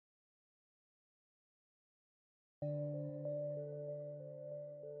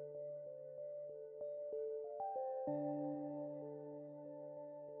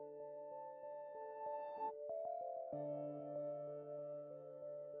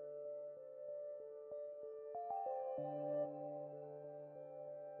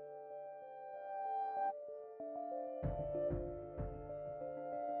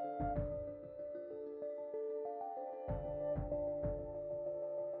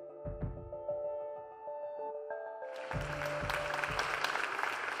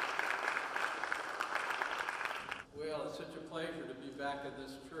in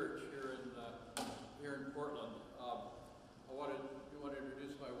this church here in Portland. I want to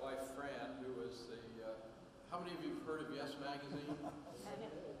introduce my wife, Fran, who is the. How many of you have heard of Yes Magazine?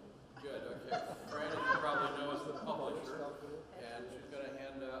 Good. Okay. Fran, as you probably know, is the publisher, and she's going to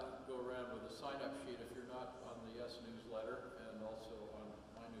go around with a sign-up sheet if you're not on the Yes newsletter, and also on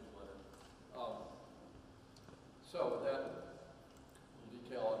my newsletter. So with that little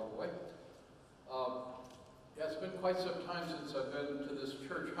detail out of the way. Yeah, it's been quite some time since I've been to this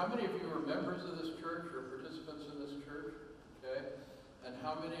church. How many of you are members of this church or participants in this church? Okay. And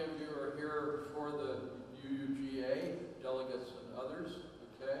how many of you are here for the UUGA, delegates and others?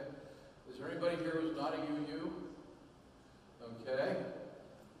 Okay. Is there anybody here who's not a UU? Okay.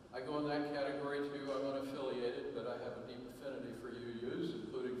 I go in that category too. I'm unaffiliated, but I have a deep affinity for UUs,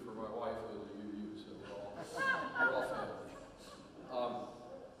 including for my wife who is a UU, so we're all family.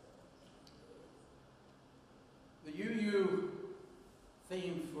 The UU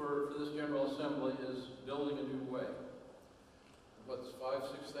theme for this General Assembly is building a new way. What's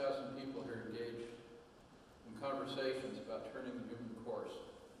 5,000 to 6,000 people here engaged in conversations about turning the human course.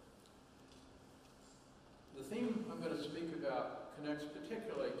 The theme I'm going to speak about connects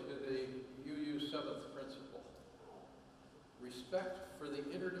particularly to the UU 7th principle. Respect for the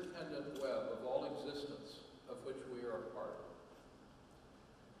interdependent web of all existence of which we are a part.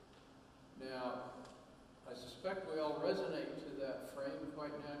 Now, I suspect we all resonate to that frame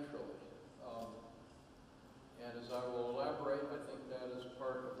quite naturally. And as I will elaborate, I think that is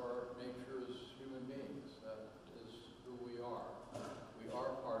part of our nature as human beings. That is who we are. We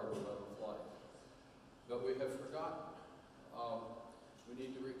are part of the web of life. But we have forgotten. We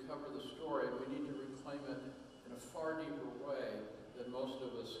need to recover the story, and we need to reclaim it in a far deeper way than most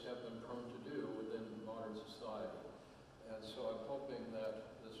of us have been prone to do within modern society. And so I'm hoping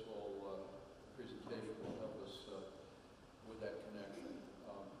that this presentation will help us with that connection.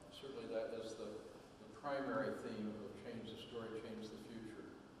 Certainly that is the primary theme of Change the Story, Change the Future,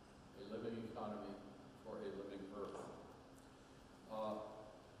 a living economy for a living earth.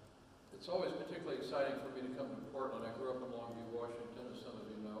 It's always particularly exciting for me to come to Portland. I grew up in Longview, Washington, as some of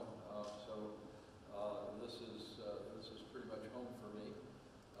you know, so this is pretty much home for me.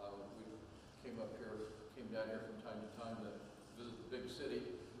 We came down here from time to time to visit the big city.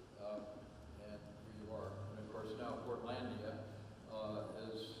 And here you are. And of course now Portlandia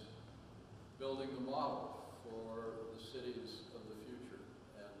is building the model for the cities of the future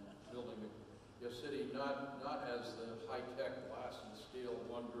and building a city not as the high-tech glass and steel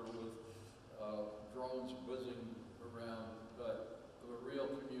wonder with drones whizzing around, but of a real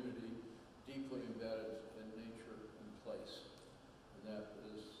community deeply embedded in nature and place. And that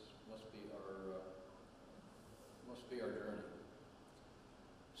must be our journey.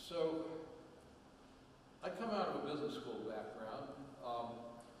 So, I come out of a business school background,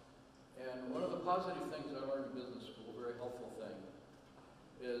 and one of the positive things I learned in business school, a very helpful thing,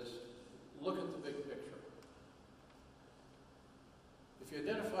 is look at the big picture. If you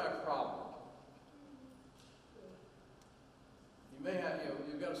identify a problem, you may have,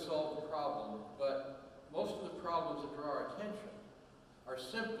 you've got to solve the problem, but most of the problems that draw our attention are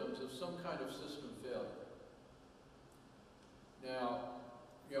symptoms of some kind of system failure. Now,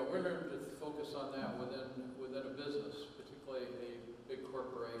 we're learning to focus on that within a business, particularly a big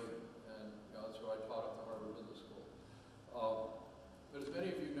corporation, and that's what I taught at the Harvard Business School. But as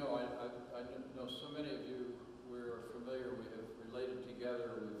many of you know, I know so many of you we're familiar. We have related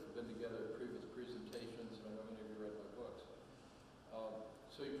together. We've been together at previous presentations, and I know many of you read my books.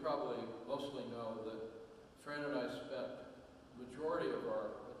 So you probably mostly know that Fran and I spent the majority of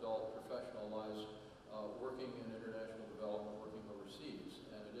our adult professional lives working in international development, working overseas.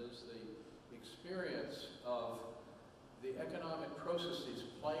 And it is the experience of the economic processes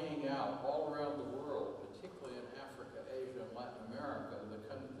playing out all around the world, particularly in Africa, Asia, and Latin America,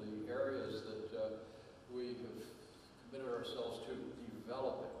 the areas that we have committed ourselves to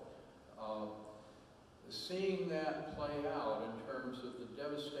developing. Seeing that play out in terms of the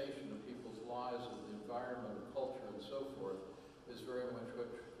devastation of people's lives, of the environment, of culture, and so forth, is very much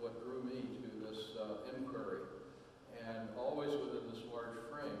what drew me to this inquiry. And always within this large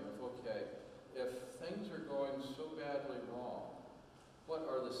frame of, okay, if things are going so badly wrong, what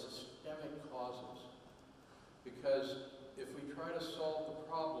are the systemic causes? Because if we try to solve the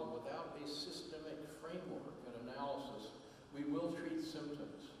problem without a systemic framework and analysis, we will treat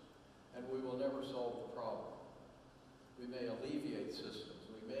symptoms, and we will never solve the problem. We may alleviate symptoms,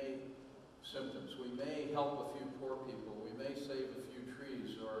 we may help a few poor people, we may save a few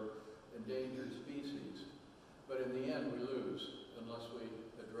trees or endangered species, but in the end we lose unless we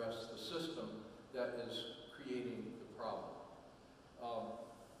address the system that is creating the problem.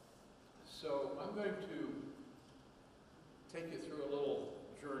 So I'm going to take you through a little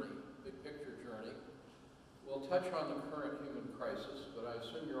journey, big picture journey. We'll touch on the current human crisis, but I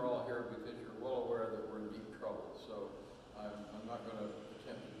assume you're all here because you're well aware that we're in deep trouble. So I'm not going to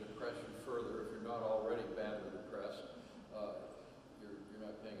attempt to depress you further. If you're not already badly depressed, you're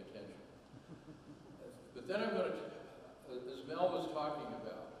not paying attention. But then I'm going to, as Mel was talking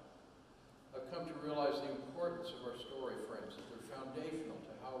about, I've come to realize the importance of our story frames, that they're foundational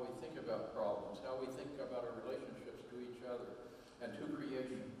to how we think about problems, how we think about our relationships to each other and to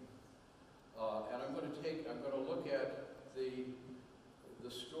creation. And I'm going to look at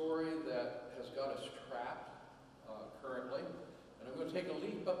the story that has got us trapped currently, and I'm going to take a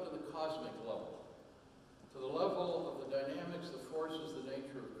leap up to the cosmic level, to the level of the dynamics, the forces, the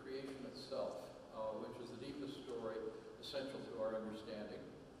nature of creation itself, which is the deepest story essential to our understanding.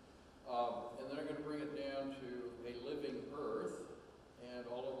 And then I'm going to bring it down to a living earth and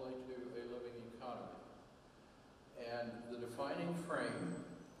ultimately to a living economy. And the defining frame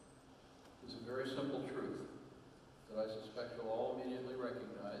is a very simple truth that I suspect you'll all immediately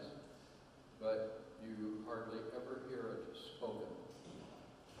recognize, but you hardly ever hear it spoken.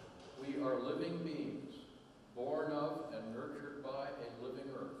 We are living beings, born of and nurtured by a living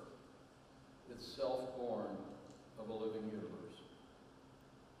earth, itself born of a living universe.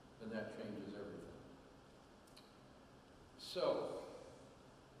 And that changes everything. So,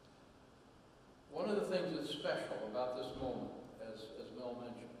 one of the things that's special about this moment, as Mel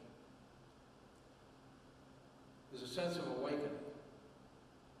mentioned, is a sense of awakening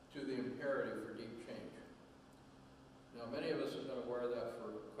to the imperative for deep change. Now, many of us have been aware of that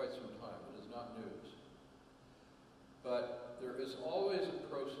for quite some time. It is not news. But there is always a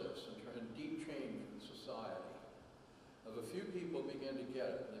process in deep change in society of a few people begin to get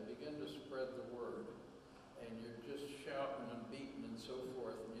it, and they begin to spread the word, and you're just shouting and beating and so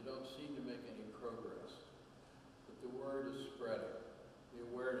forth, and you don't seem to make any progress. But the word is spreading. The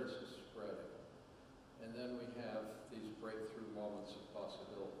awareness is spreading. And then we have these breakthrough moments of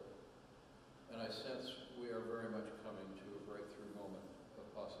possibility. And I sense we are very much coming to a breakthrough moment of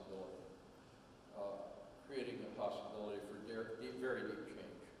possibility, creating a possibility for very deep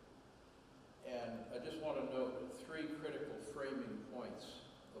change. And I just want to note three critical framing points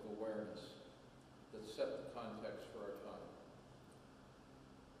of awareness that set the context for our time.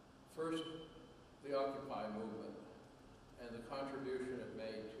 First, the Occupy movement and the contribution it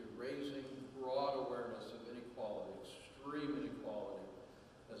made to raising broad awareness of inequality, extreme inequality,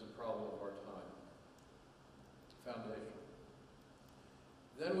 as a problem of our time. Foundation.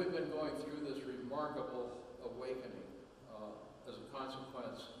 Then we've been going through this remarkable awakening as a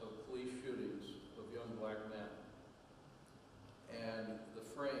consequence of police shootings of young black men and the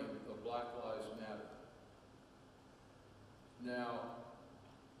frame of Black Lives Matter. Now,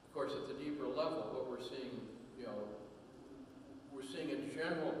 of course, at the deeper level, what we're seeing, we're seeing a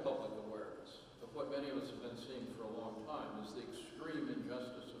general public awareness of what many of us have been seeing for a long time, is the extreme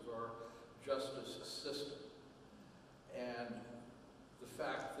injustice of our justice system. And the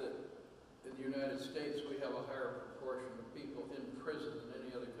fact that in the United States we have a higher proportion of people in prison than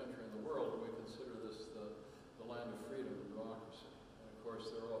any other country in the world, and we consider this the land of freedom and democracy. And of course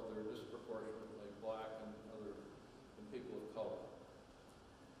they're disproportionately black and people of color.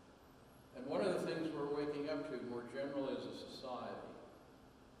 And one of the things we're waking up to more generally as a society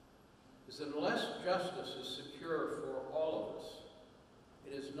is that unless justice is secure for all of us,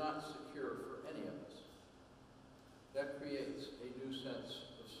 it is not secure for any of us. That creates a new sense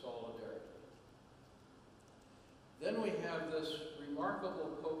of solidarity. Then we have this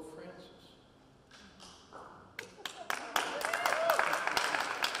remarkable Pope Francis.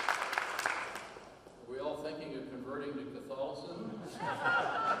 Are we all thinking of converting to Catholicism?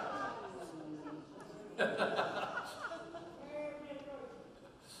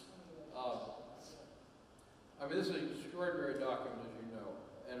 This is an extraordinary document, as you know,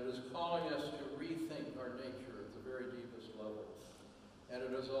 and it is calling us to rethink our nature at the very deepest level. And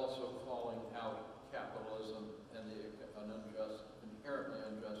it is also calling out capitalism and an inherently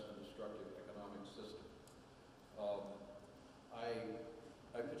unjust and destructive economic system.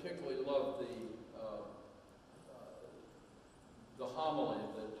 I particularly love the homily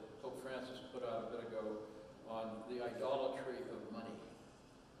that Pope Francis put out a bit ago on the idolatry of money.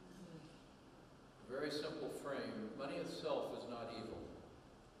 Very simple frame. Money itself is not evil.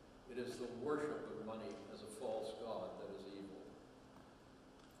 It is the worship of money as a false god that is evil.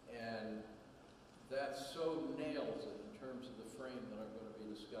 And that so nails it in terms of the frame that I'm going to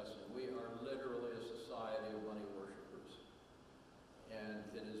be discussing. We are literally a society of money worshipers. And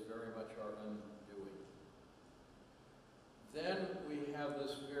it is very much our undoing. Then we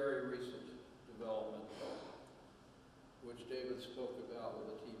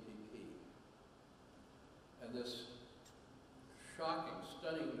and this shocking,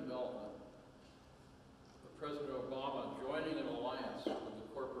 stunning development of President Obama joining an alliance with the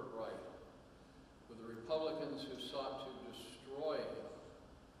corporate right, with the Republicans who sought to destroy him,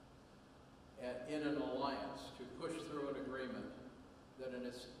 and in an alliance to push through an agreement that in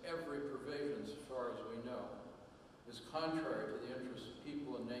its every provision, as far as we know, is contrary to the interests of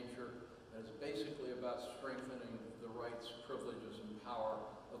people and nature, and is basically about strengthening the rights, privileges, and power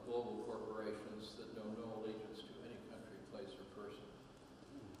of global corporations that know no allegiance to any country, place, or person.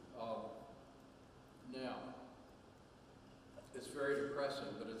 Now, it's very depressing,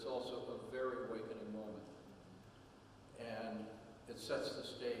 but it's also a very awakening moment. And it sets the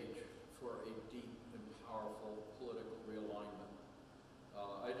stage for a deep and powerful political realignment.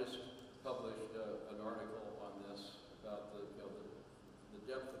 I just published an article on this about the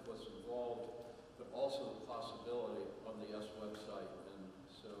depth of what's involved, but also the possibility on the YES website. And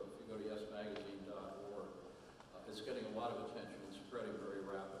so if you go to yesmagazine.org, it's getting a lot of attention and spreading very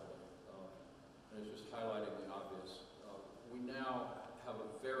rapidly. And it's just highlighting the obvious. We now have a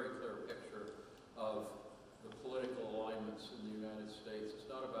very clear picture of the political alignments in the United States.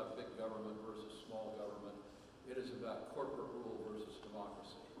 It's not about big government versus small government. It is about corporate rule versus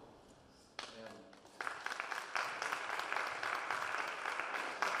democracy. And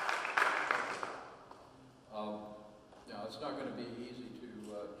now, it's not going to be easy to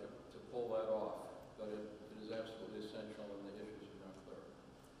pull that off, but it is absolutely essential, and the issues are not clear.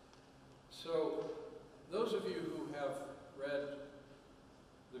 So, those of you who have read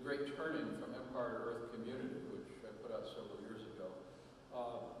The Great Turning from Empire to Earth Community, which I put out several years ago,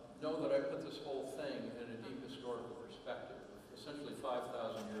 know that I put this whole thing in a deep historical perspective, essentially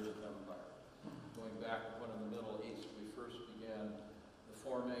 5,000 years of empire. Going back when in the Middle East we first began the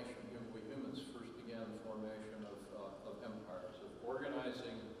formation, we humans first began the formation of empires, of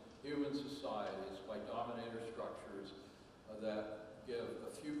organizing human societies by dominator structures that give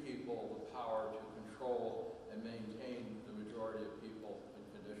a few people the power to control and maintain the majority of people in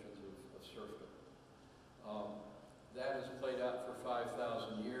conditions of serfdom. That has played out for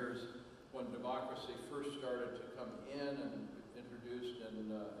 5,000 years. When democracy first started to come in and introduced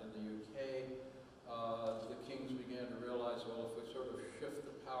in the UK, the kings began to realize, well, if we sort of shift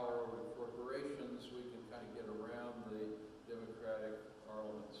the power over to corporations, we can kind of get around the democratic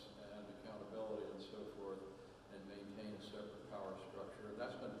parliaments and accountability and so forth, and maintain a separate power structure. And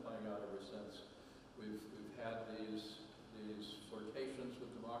that's been playing out ever since. We've had these flirtations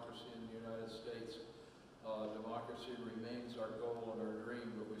with democracy in the United States. Democracy remains our goal and our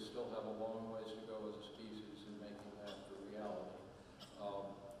dream, but we still have a long ways to go as a species in making that a reality.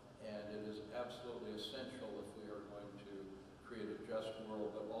 And it is absolutely essential if we are going to create a just world,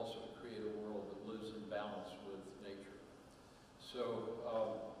 but also to create a world that lives in balance with nature. So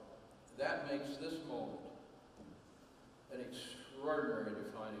that makes this moment an extraordinary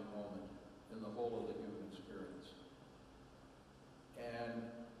defining moment in the whole of the human experience. And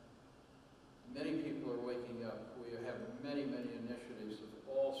many people are waking up. We have many, many initiatives of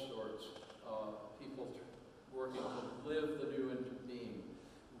all sorts. People working to live the new into being,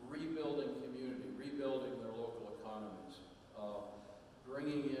 rebuilding community, rebuilding their local economies,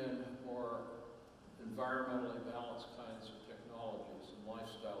 bringing in more environmentally balanced kinds of technologies and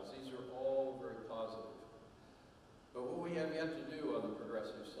lifestyles. These are all very positive. But what we have yet to do on the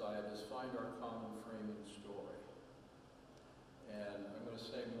progressive side is find our common framing story. And I'm going to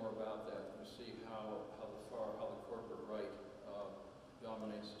say more about that and see how the corporate right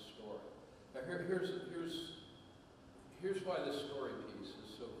dominates the story. Now here's why this story piece is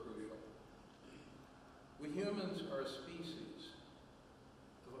so crucial. We humans are a species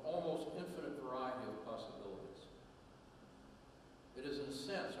of an almost infinite variety of possibilities. It is in a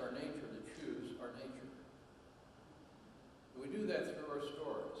sense our nature to choose our nature. We do that through our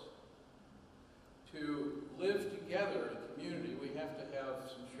stories. To live together in a community, we have to have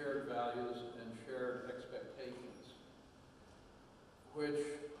some shared values and shared expectations, which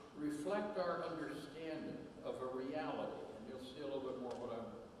reflect our understanding of a reality. And you'll see a little bit more what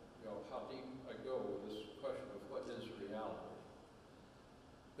how deep I go with this question of what is reality.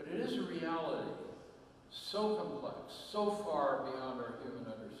 But it is a reality so complex, so far beyond our human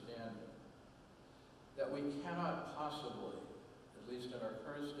understanding, that we cannot possibly, at least in our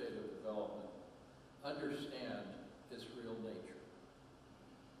current state of development, understand its real nature.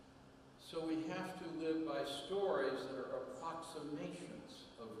 So we have to live by stories that are approximations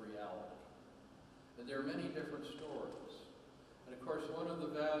of reality. And there are many different stories. And of course, one of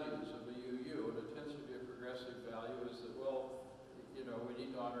the values of the UU, and it tends to be a progressive value, is that, well, we need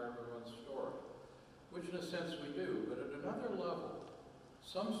to honor everyone's story. Which in a sense we do, but at another level,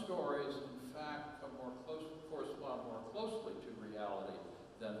 Some stories, in fact, correspond more closely to reality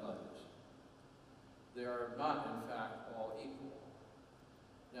than others. They are not, in fact, all equal.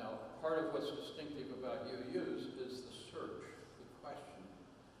 Now, part of what's distinctive about UUs is the search, the question,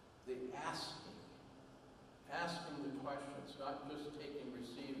 the asking the questions, not just taking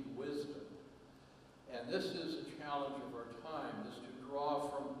received wisdom. And this is a challenge of our time, is to draw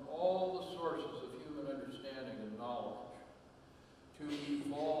from all the sources of human understanding and knowledge, to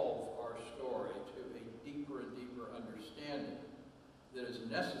evolve our story to a deeper and deeper understanding that is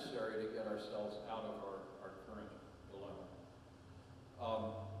necessary to get ourselves out of our current dilemma.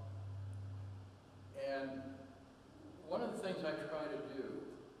 And one of the things I try to do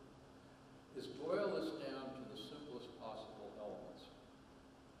is boil this down to the simplest possible elements.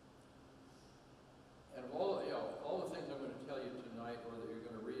 And all the things I'm going to tell you tonight, or that you're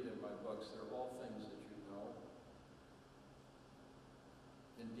going to read in my books, they're all things that you know.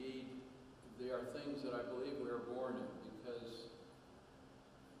 Indeed, they are things that I believe we are born in, because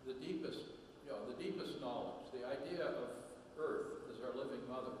the deepest knowledge, the idea of Earth as our living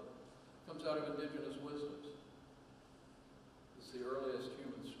mother, comes out of indigenous wisdoms. It's the earliest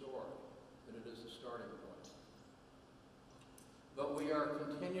human story, and it is the starting point. But we are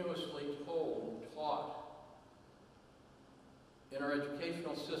continuously told, taught, in our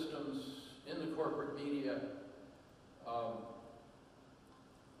educational systems, in the corporate media,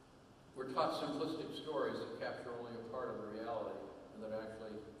 we're taught simplistic stories that capture only a part of the reality, and that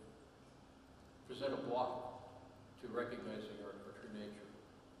actually present a block to recognizing our true nature.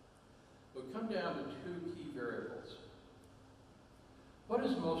 We come down to two key variables. What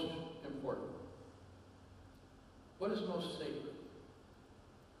is most important? What is most sacred?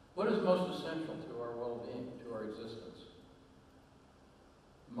 What is most essential to our well-being, to our existence?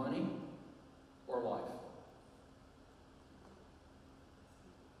 Money or life?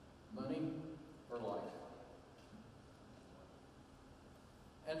 Money or life?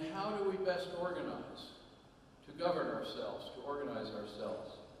 And how do we best organize to govern ourselves, to organize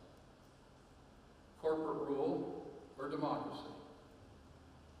ourselves? Corporate rule or democracy?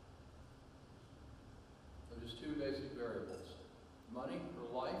 There's two basic variables. Money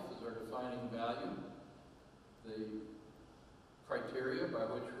or life is our defining value, the criteria by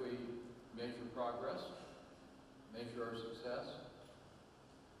which we measure progress, measure our success.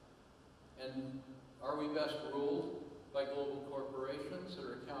 And are we best ruled by global corporations that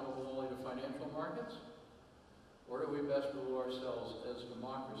are accountable only to financial markets? Or do we best rule ourselves as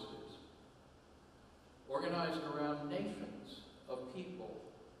democracies, organized around nations of people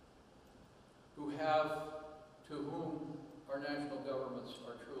to whom our national governments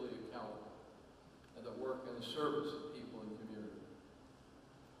are truly accountable, and that work in the service of people and community?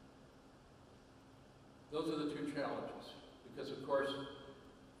 Those are the two challenges, because of course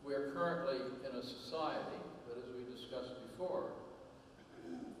we are currently in a society that, as we discussed before,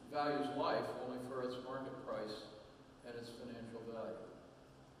 values life only for its market price and its financial value.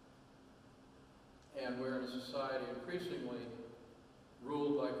 And we're in a society increasingly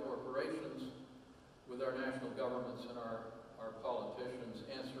ruled by corporations, with our national governments and our politicians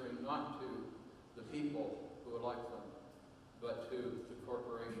answering not to the people who elect them, but to the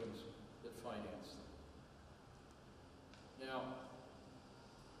corporations that finance them. Now,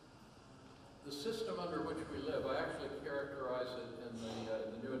 the system under which we live, I actually characterize it in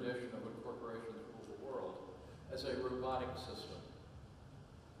the new edition of When Corporations Rule the World as a robotic system.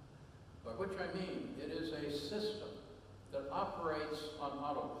 By which I mean, it is a system that operates on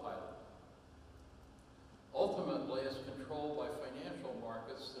autopilot. Ultimately, it's controlled by financial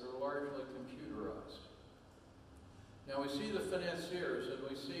markets that are largely computerized. Now, we see the financiers and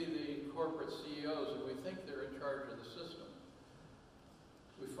we see the corporate CEOs, and we think they're in charge of the system.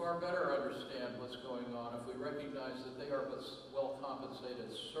 We far better understand what's going on if we recognize that they are but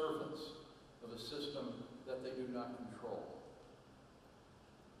well-compensated servants of a system that they do not control.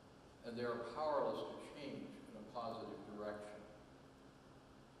 And they are powerless to change in a positive direction.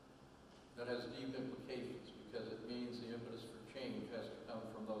 That has deep implications, because it means the impetus for change has to come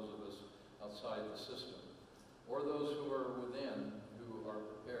from those of us outside the system, or those who are within, who are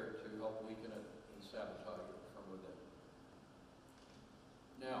prepared to help weaken it and sabotage it from within.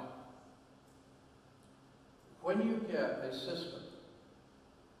 Now, when you get a system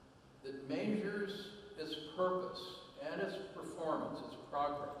that measures its purpose and its performance, its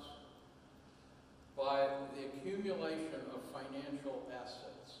progress, by the accumulation of financial assets,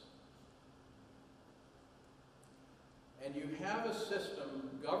 and you have a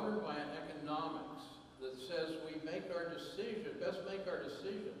system governed by an economics that says we make our decisions, best make our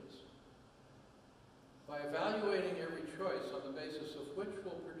decisions by evaluating every choice on the basis of which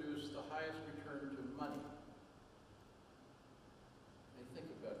will produce the highest return to money. Now think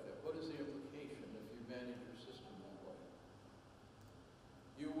about that. What is the implication if you manage your system that way?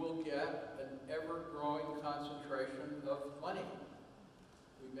 You will get an ever-growing concentration of money.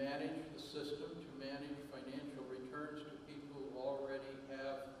 We manage the system to manage financial returns to people who already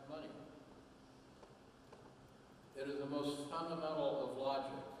have money. It is the most fundamental of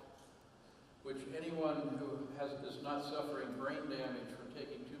logic, which anyone who is not suffering brain damage from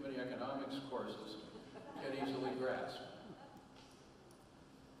taking too many economics courses can easily grasp.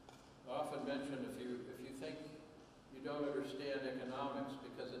 I often mention if you think you don't understand economics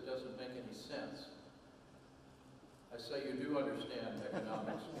because it doesn't make any sense, I say you do understand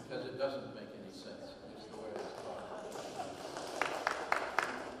economics because it doesn't make any sense, at least the way it's taught.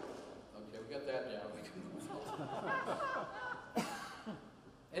 Okay, we got that down. We can move on.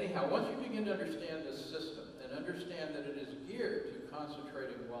 Anyhow, once you begin to understand this system and understand that it is geared to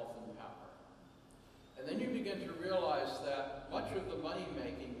concentrating wealth and power, and then you begin to realize that much of the money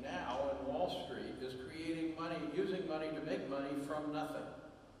making now in Wall Street is creating money, using money to make money from nothing.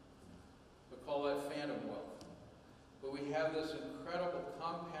 We call that phantom wealth. But we have this incredible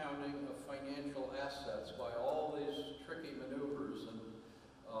compounding of financial assets by all these tricky maneuvers and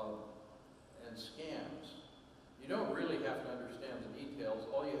scams. You don't really have to understand the details.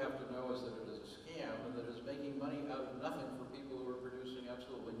 All you have to know is that it is a scam and that it's making money out of nothing for people who are producing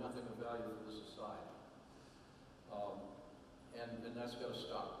absolutely nothing of value for the society. And that's going to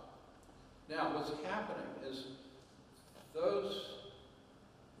stop. Now, what's happening is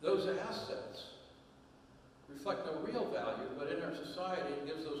those assets reflect no real value, but in our society it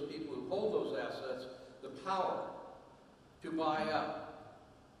gives those people who hold those assets the power to buy up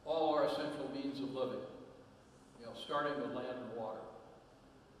all our essential means of living, starting with land and water.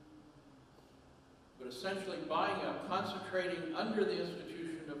 But essentially buying up, concentrating under the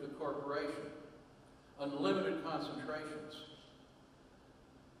institution of the corporation, unlimited concentrations,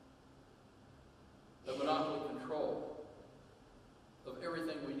 the monopoly control of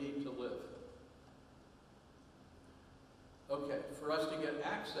everything we need to live. Okay, for us to get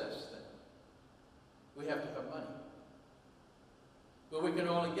access then, we have to have money. But we can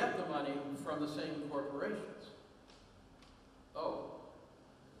only get the money from the same corporations. Oh.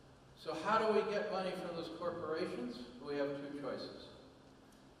 So how do we get money from those corporations? We have two choices.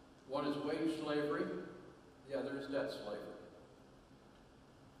 One is wage slavery, the other is debt slavery.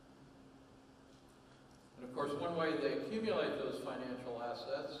 And of course, one way they accumulate those financial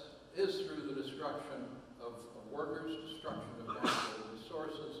assets is through the destruction of workers, destruction of natural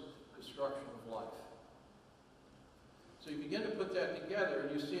resources, destruction of life. So you begin to put that together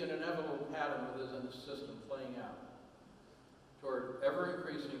and you see an inevitable pattern within the system playing out toward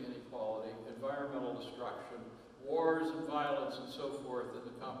ever-increasing inequality, environmental destruction, wars and violence and so forth in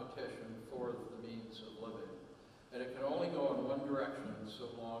the competition for the means of living. And it can only go in one direction so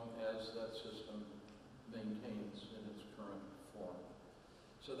long as that system maintains in its current form.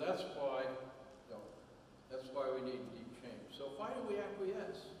 So that's why we need deep change. So why do we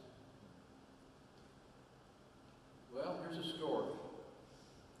acquiesce? Well, here's a story.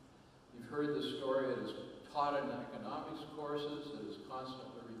 You've heard this story. It is taught in economics courses. It is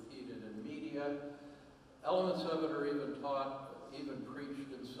constantly repeated in media. Elements of it are even taught, even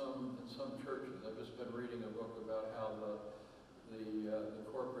preached in some churches. I've just been reading a book about how the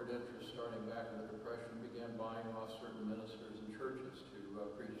corporate interests starting back in the Depression began buying off certain ministers and churches to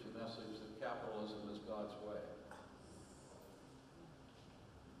preach the message that capitalism is God's way.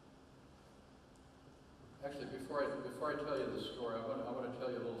 Actually, before I tell you this story, I want to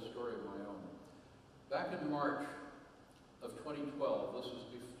tell you a little story of my own. Back in March of 2012, this was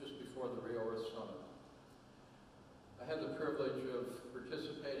just before the Rio Earth Summit, I had the privilege of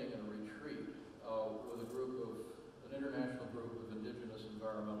participating in a retreat with an international group of indigenous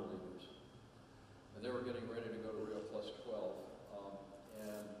environmental leaders. And they were getting ready to go to Rio Plus 12.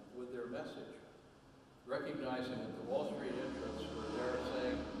 And with their message, recognizing that the Wall Street interests were there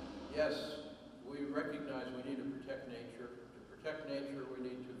saying, yes, we recognize we need to protect nature. To protect nature, we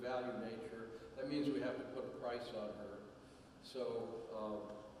need to value nature. That means we have to put a price on her. So,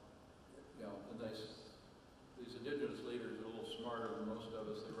 and these indigenous leaders are a little smarter than most of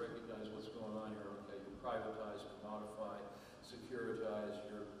us. They recognize what's going on here. Okay, you privatize, commodify, securitize,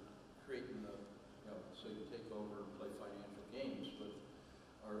 you're creating so you take over and play financial games with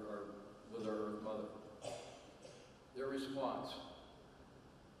our Earth Mother. Their response: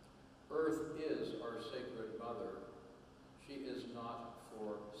 Earth is our sacred mother. She is not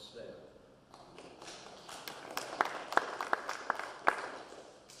for sale.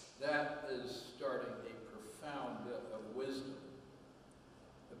 That is starting a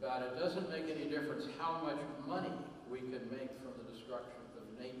about it doesn't make any difference how much money we can make from the destruction of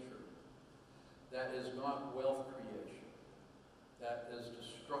nature. That is not wealth creation. That is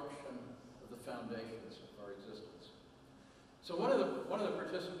destruction of the foundations of our existence. So one of the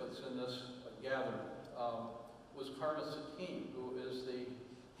participants in this gathering was Karma Satin, who is the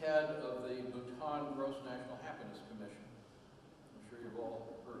head of the Bhutan Gross National Happiness Commission. I'm sure you've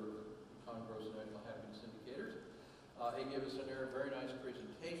all heard of the Bhutan Gross National Happiness Indicators. He gave us a very nice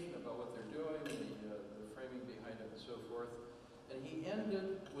presentation about what they're doing, the framing behind it, and so forth. And he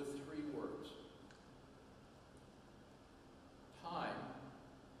ended with 3 words. Time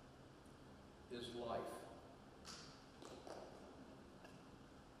is life.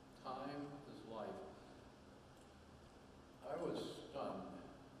 Time is life. I was stunned.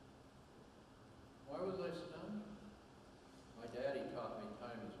 Why was I stunned? My daddy taught me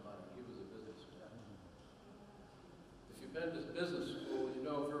time is money. He was a businessman. If you've been to business school, you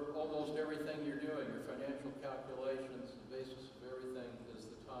know for almost everything you're doing, your financial calculations, the basis of everything is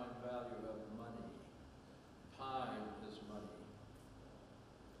the time value of money. Time is money.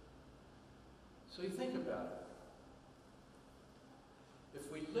 So you think about it. If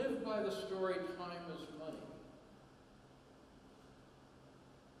we live by the story, time is money,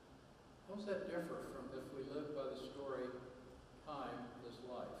 how does that differ from if we live by the story, time is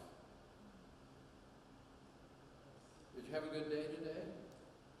life? Did you have a good day today?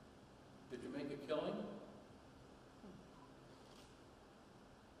 Did you make a killing?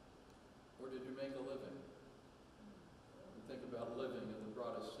 Or did you make a living? And think about living in the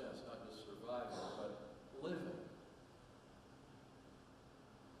broadest sense, not just surviving, but living.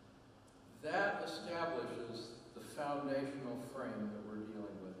 That establishes the foundational frame that we're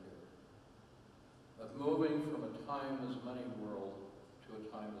dealing with here, of moving from a time as money world to a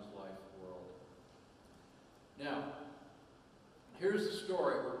time as life world. Now, here's the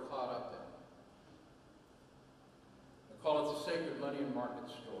story we're caught up in. I call it the sacred money and market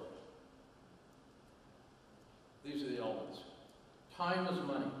story. These are the elements. Time is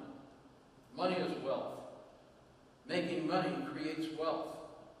money. Money is wealth. Making money creates wealth.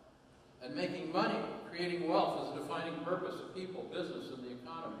 And making money, creating wealth, is a defining purpose of people, business, and the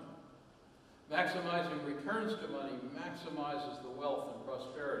economy. Maximizing returns to money maximizes the wealth and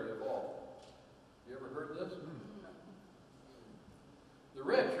prosperity of all. You ever heard this? The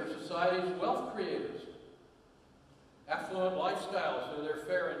rich are society's wealth creators. Affluent lifestyles are their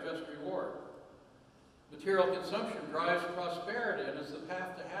fair and just reward. Material consumption drives prosperity and is the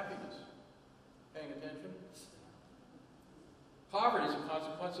path to happiness. Paying attention? Poverty is a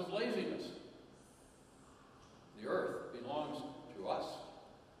consequence of laziness. The earth belongs to us.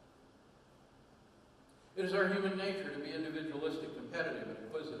 It is our human nature to be individualistic, competitive, and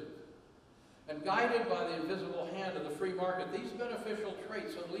inquisitive. And guided by the invisible hand of the free market, these beneficial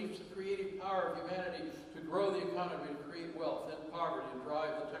traits unleash the creative power of humanity to grow the economy, to create wealth, end poverty, and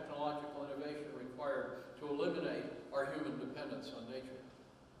drive the technological innovation required to eliminate our human dependence on nature.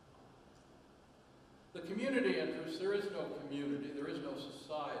 The community interest, there is no community, there is no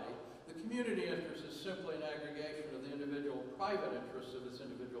society. The community interest is simply an aggregation of the individual private interests of its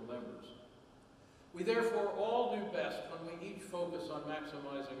individual members. We therefore all do best when we each focus on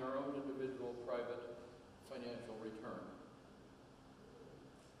maximizing our own individual private financial return.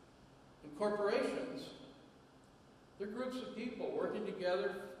 In corporations, they're groups of people working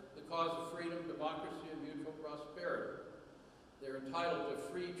together for the cause of freedom, democracy, and mutual prosperity. They're entitled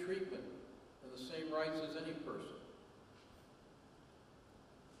to free treatment and the same rights as any person.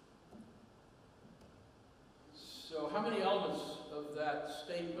 So how many elements of that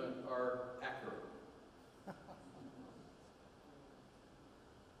statement are accurate?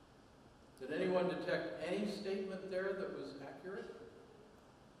 Did anyone detect any statement there that was accurate?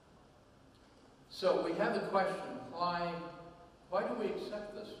 So we have the question, why do we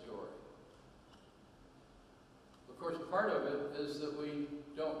accept this story? Of course, part of it is that we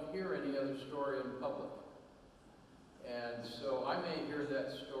don't hear any other story in public. And so I may hear that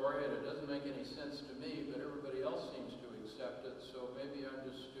story and it doesn't make any sense to me, but everybody else seems to accept it, so maybe I'm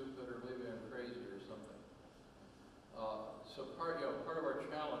just stupid or maybe I'm crazy or something. So part of our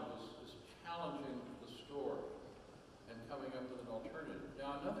challenge is challenging the story and coming up with an alternative.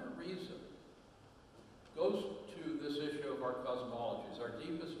 Now, another reason goes to this issue of our cosmologies, our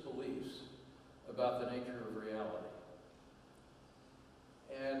deepest beliefs about the nature of reality.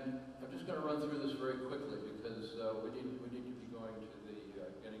 And I'm just going to run through this very quickly because we need to be going to the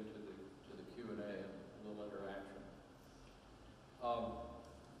getting to the Q&A and a little interaction.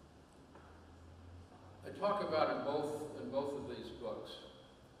 I talk about in both of these books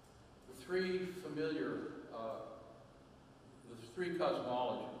the three familiar three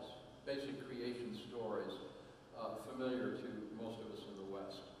cosmologies, basic creation stories, familiar to most of us in the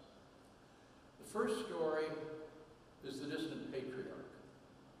West. The first story is the distant patriarch.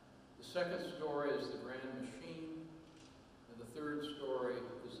 The second story is the grand machine, and the third story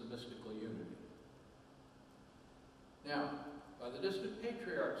is the mystical unity. Now, the distant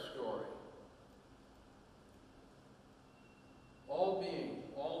patriarch story, all being,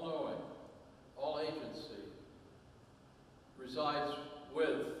 all knowing, all agency resides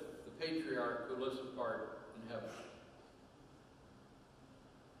with the patriarch who lives apart in heaven.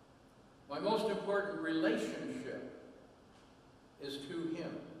 My most important relationship is to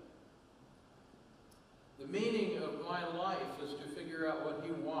him. The meaning of my life is to figure out what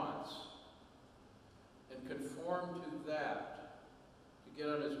he wants and conform to that, to get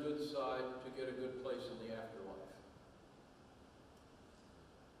on his good side, to get a good place in the afterlife.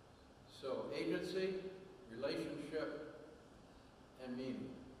 So, agency, relationship, and meaning.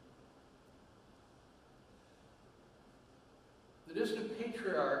 The distant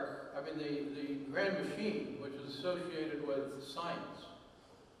patriarch, the grand machine, which is associated with science,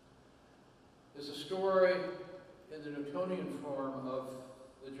 is a story in the Newtonian form of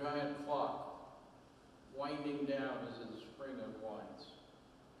the giant clock winding down as its spring unwinds.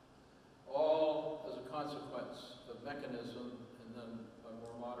 All as a consequence of mechanism, and then by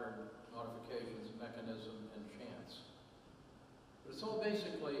more modern modifications, mechanism and chance. But it's all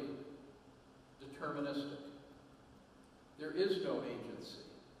basically deterministic. There is no agency.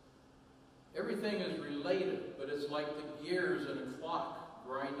 Everything is related, but it's like the gears in a clock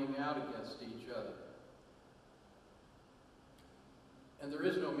grinding out against each other. And there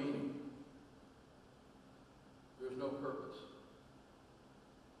is no meaning. There is no purpose.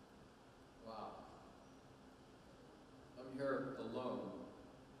 Wow. I'm here alone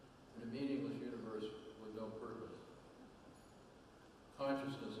in a meaningless universe with no purpose.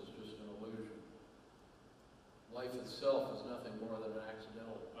 Consciousness is just an illusion. Life itself is nothing more than an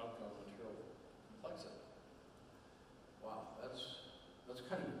accidental outcome of material complexity. Wow, that's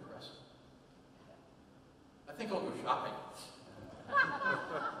kind of depressing. I think I'll go shopping.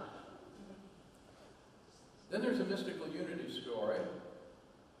 Then there's a mystical unity story,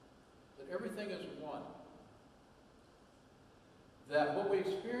 that everything is one. That what we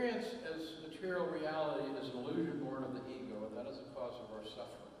experience as material reality is an illusion born of the ego, and that is the cause of our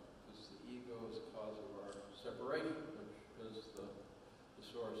suffering, because the ego is the cause of our separation, which is the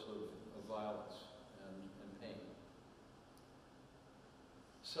source of violence and pain.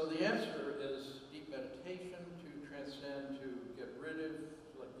 So the answer is deep meditation to transcend, to get rid of,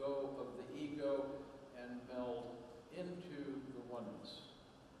 to let go of the ego, and meld into the oneness.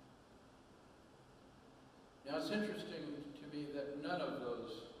 Now it's interesting to me that none of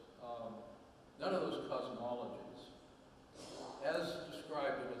those cosmologies, as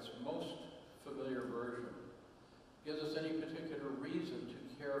described in its most familiar version, gives us any particular reason to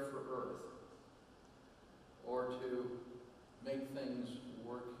care for Earth or to make things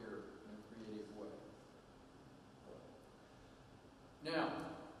work here in a creative way. Now,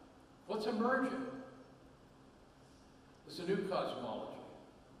 what's emerging is a new cosmology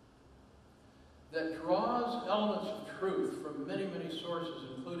that draws elements of truth from many, many sources,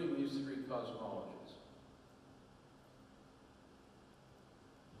 including these three cosmologies.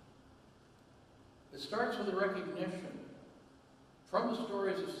 It starts with a recognition from the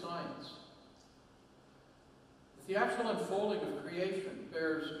stories of science that the actual unfolding of creation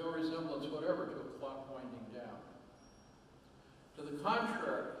bears no resemblance whatever to a clock winding down. To the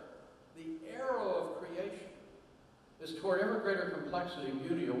contrary, the arrow of creation is toward ever greater complexity,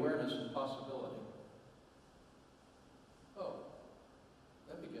 beauty, awareness, and possibility. Oh,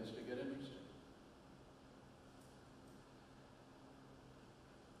 that begins to get interesting.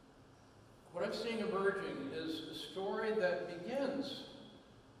 What I'm seeing emerging is a story that begins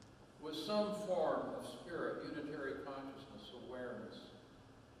with some form of spirit, unitary consciousness, awareness,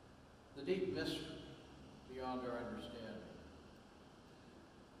 the deep mystery beyond our understanding.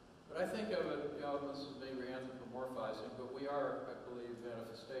 But I think of it, this is maybe anthropomorphizing, but we are, I believe,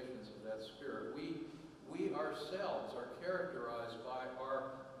 manifestations of that spirit. We ourselves are characterized by our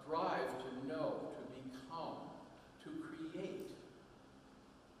drive to know, to become, to create,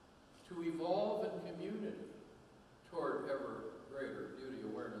 to evolve in community toward ever greater beauty,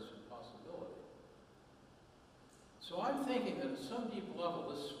 awareness, and possibility. So I'm thinking that at some deep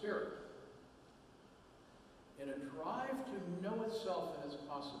level, this spirit, in a drive to know itself and its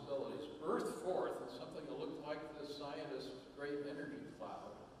possibilities, birthed forth in something that looked like the scientist's great energy cloud.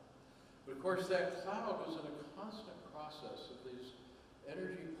 But of course, that cloud was in a constant process of these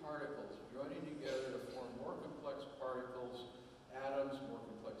energy particles joining together to form more complex particles atoms, more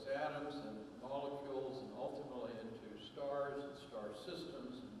complex atoms, and molecules, and ultimately into stars and star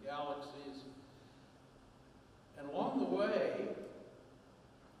systems and galaxies. And along the way,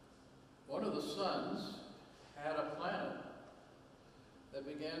 one of the suns had a planet that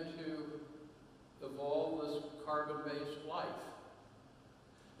began to evolve this carbon-based life.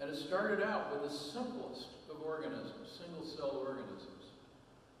 And it started out with the simplest of organisms, single-celled organisms.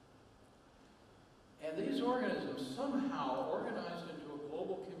 And these organisms somehow organized into a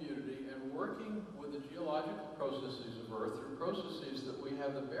global community and working with the geological processes of Earth, through processes that we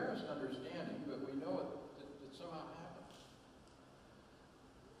have the barest understanding, but we know it somehow happened,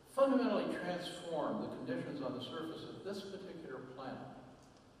 fundamentally transformed the conditions on the surface of this particular planet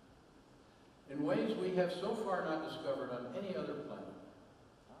in ways we have so far not discovered on any other planet,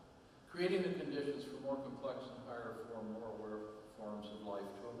 creating the conditions for more complex and higher form, more aware forms of life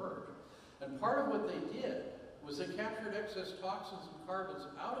to emerge. And part of what they did was they captured excess toxins and carbons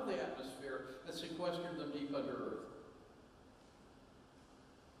out of the atmosphere and sequestered them deep under Earth.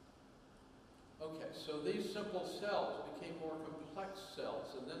 Okay, so these simple cells became more complex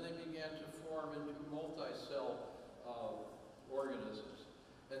cells, and then they began to form into multi-cell organisms.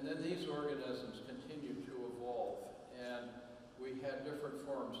 And then these organisms continued to evolve, and we had different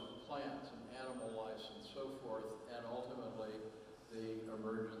forms of plants and animal life and so forth, and ultimately the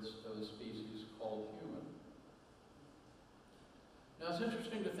emergence of a species called human. Now it's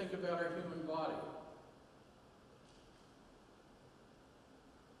interesting to think about our human body.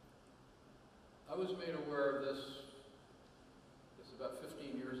 I was made aware of this about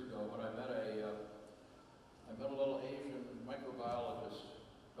 15 years ago when I met a little Asian microbiologist,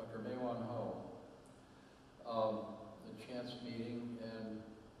 Dr. Mei-Wan Ho, a chance meeting, and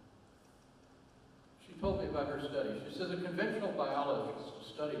she told me about her study. She says a conventional biologist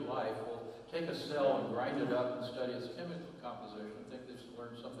to study life will take a cell and grind it up and study its chemical composition and think they've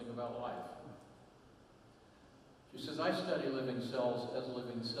learned something about life. She says, I study living cells as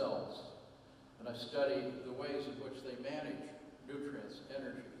living cells, and I study the ways in which they manage nutrients,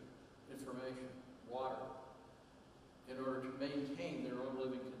 energy, information, water, in order to maintain their own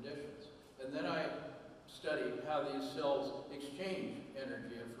living conditions. And then I study how these cells exchange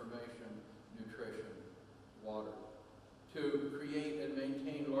energy, information, nutrition, water, to create and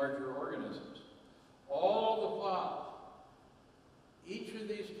maintain larger organisms. All the while, each of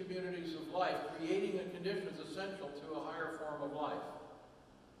these communities of life creating the conditions essential to a higher form of life.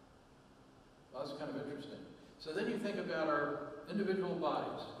 Well, that's kind of interesting. So then you think about our individual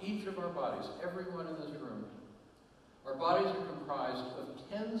bodies, each of our bodies, everyone in this room. Our bodies are comprised of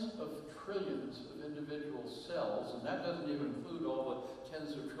tens of trillions of individual cells, and that doesn't even include all the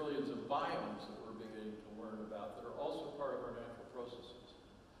tens of trillions of biomes that we're beginning to learn about that are also part of our natural processes.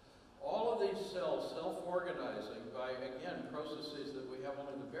 All of these cells self-organizing by, again, processes that we have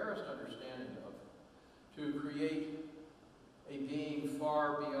only the barest understanding of, to create a being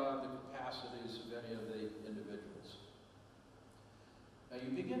far beyond the capacities of any of the individuals. Now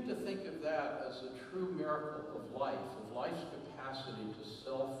you begin to think of that as a true miracle of life's capacity to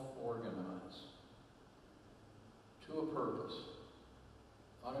self-organize to a purpose,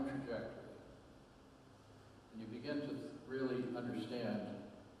 on a trajectory. And you begin to really understand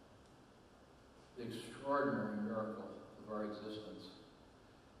the extraordinary miracle of our existence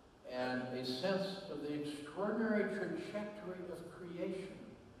and a sense of the extraordinary trajectory of creation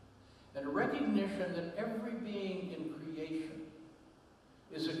and a recognition that every being in creation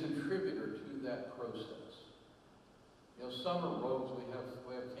is a contributor to that process. You know, some are rogues.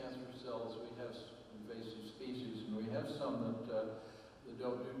 We have cancer cells, we have invasive species, and we have some that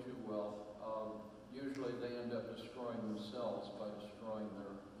don't do too well. Usually they end up destroying themselves by destroying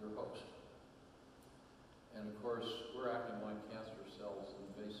their host. And of course, we're acting like cancer cells and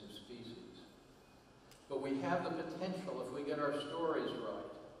invasive species. But we have the potential, if we get our stories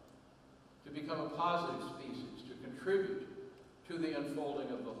right, to become a positive species, to contribute to the unfolding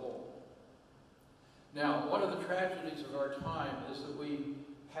of the whole. Now, one of the tragedies of our time is that we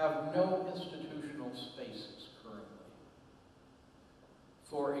have no institutional spaces currently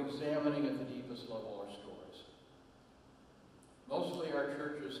for examining at the deepest level our stories. Mostly our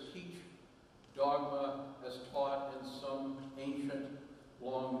churches teach dogma as taught in some ancient,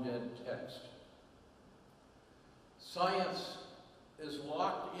 long-dead text. Science is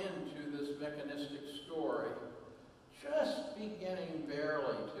locked into this mechanistic story, just beginning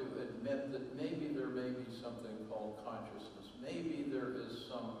barely to admit that maybe there may be something called consciousness. Maybe there is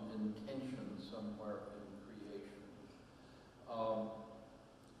some intention somewhere in creation.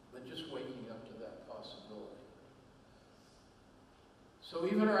 But just waking up to that possibility. So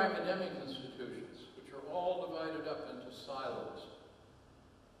even our academic institutions, which are all divided up into silos,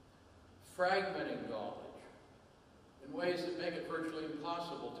 fragmenting knowledge in ways that make it virtually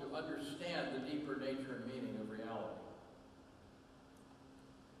impossible to understand the deeper nature and meaning of reality.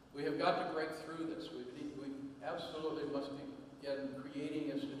 We have got to break through this. We absolutely must begin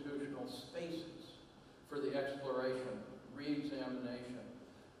creating institutional spaces for the exploration, re-examination,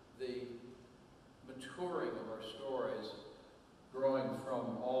 the maturing of our stories, growing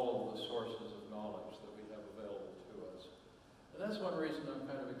from all of the sources of knowledge that we have available to us. And that's one reason I'm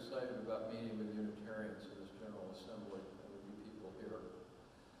kind of excited about meeting with Unitarians in this General Assembly and with you people here.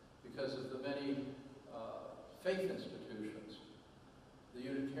 Because of the many faith institutions, the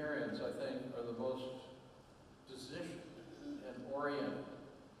Unitarians, I think, are the most positioned and oriented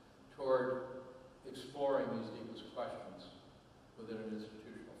toward exploring these deepest questions within an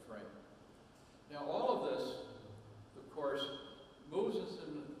institutional frame. Now, all of this, of course, moves us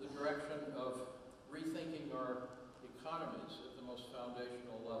in the direction of rethinking our economies at the most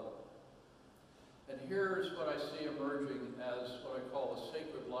foundational level. And here's what I see emerging as what I call the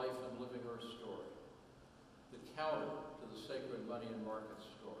sacred life and living earth story, the counter to the sacred money and market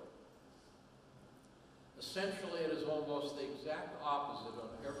story. Essentially, it is almost the exact opposite on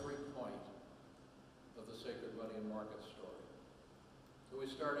every point of the sacred money and market story. So we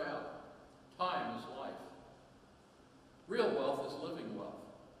start out, time is life. Real wealth is living wealth.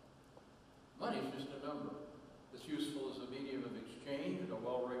 Money is just a number. It's useful as a medium of exchange in a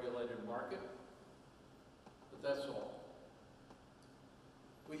well-regulated market, but that's all.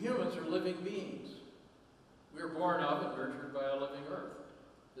 We humans are living beings. We are born of and nurtured by a living earth,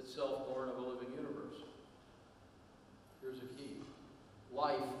 itself born of a living universe. Here's a key.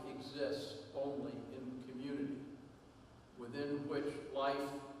 Life exists only in community, within which life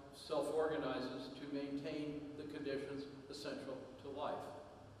self-organizes to maintain the conditions essential to life.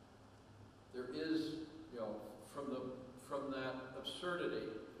 There is, from that absurdity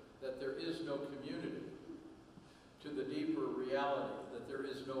that there is no community, to the deeper reality that there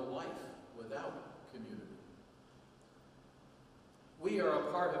is no life without community. We are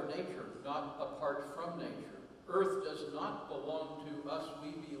a part of nature, not apart from nature. Earth does not belong to us,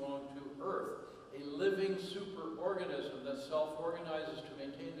 we belong to Earth, a living superorganism that self-organizes to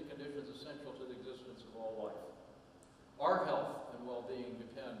maintain the conditions essential to the existence of all life. Our health and well-being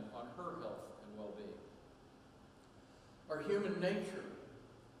depend on her health and well-being. Our human nature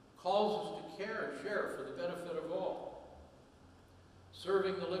calls us to care and share for the benefit of all.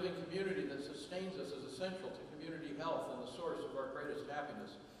 Serving the living community that sustains us is essential to community health and the source of our greatest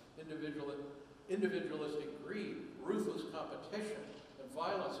happiness. Individualistic greed, ruthless competition, and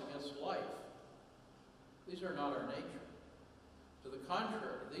violence against life. These are not our nature. To the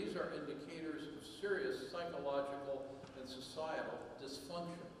contrary, these are indicators of serious psychological and societal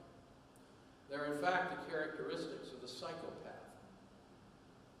dysfunction. They're in fact the characteristics of the psychopath.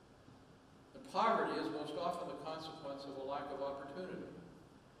 And poverty is most often the consequence of a lack of opportunity.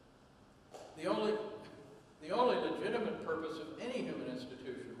 The only legitimate purpose of any human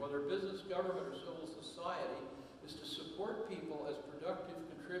institution, whether business, government, or civil society, is to support people as productive,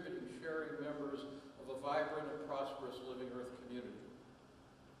 contributing, sharing members of a vibrant and prosperous living earth community.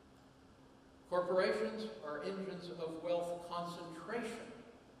 Corporations are engines of wealth concentration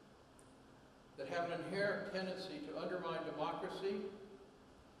that have an inherent tendency to undermine democracy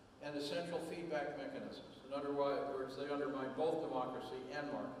and essential feedback mechanisms. In other words, they undermine both democracy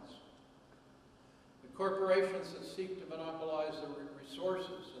and markets. And corporations that seek to monopolize the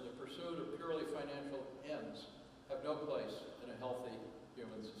resources in the pursuit of purely financial ends have no place in a healthy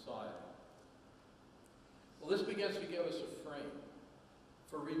human society. Well, this begins to give us a frame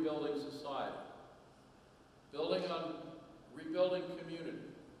for rebuilding society, rebuilding community,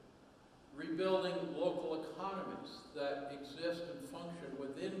 rebuilding local economies that exist and function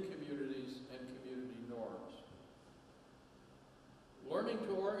within communities and community norms. Learning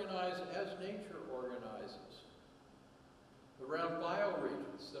to organize as nature organizes around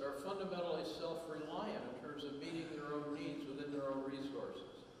bioregions that are fundamentally self-reliant in terms of meeting their own needs within their own resources.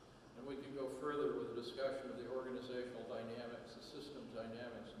 And we can go further with a discussion of the organizational dynamics, the system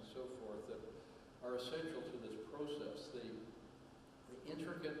dynamics, and so forth that are essential to this process. The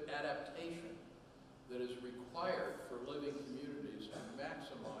intricate adaptation that is required for living communities to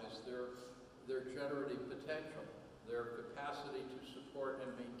maximize their generative potential, their capacity to support and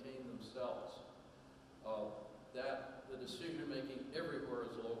maintain themselves. That the decision-making everywhere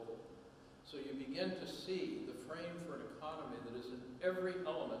is local. So you begin to see the frame for an economy that is in every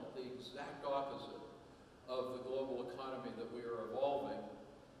element the exact opposite of the global economy that we are evolving,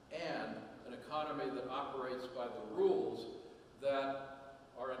 and an economy that operates by the rules that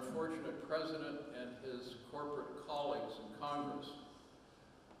our unfortunate president and his corporate colleagues in Congress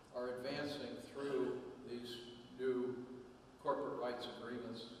are advancing through these new corporate rights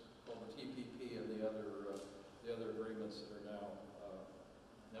agreements called the TPP and the other agreements that are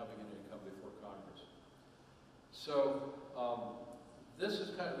now beginning to come before Congress. So this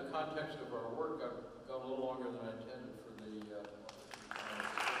is kind of the context of our work. I've gone a little longer than I intended for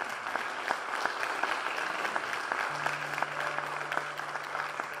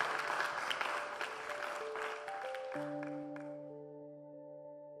the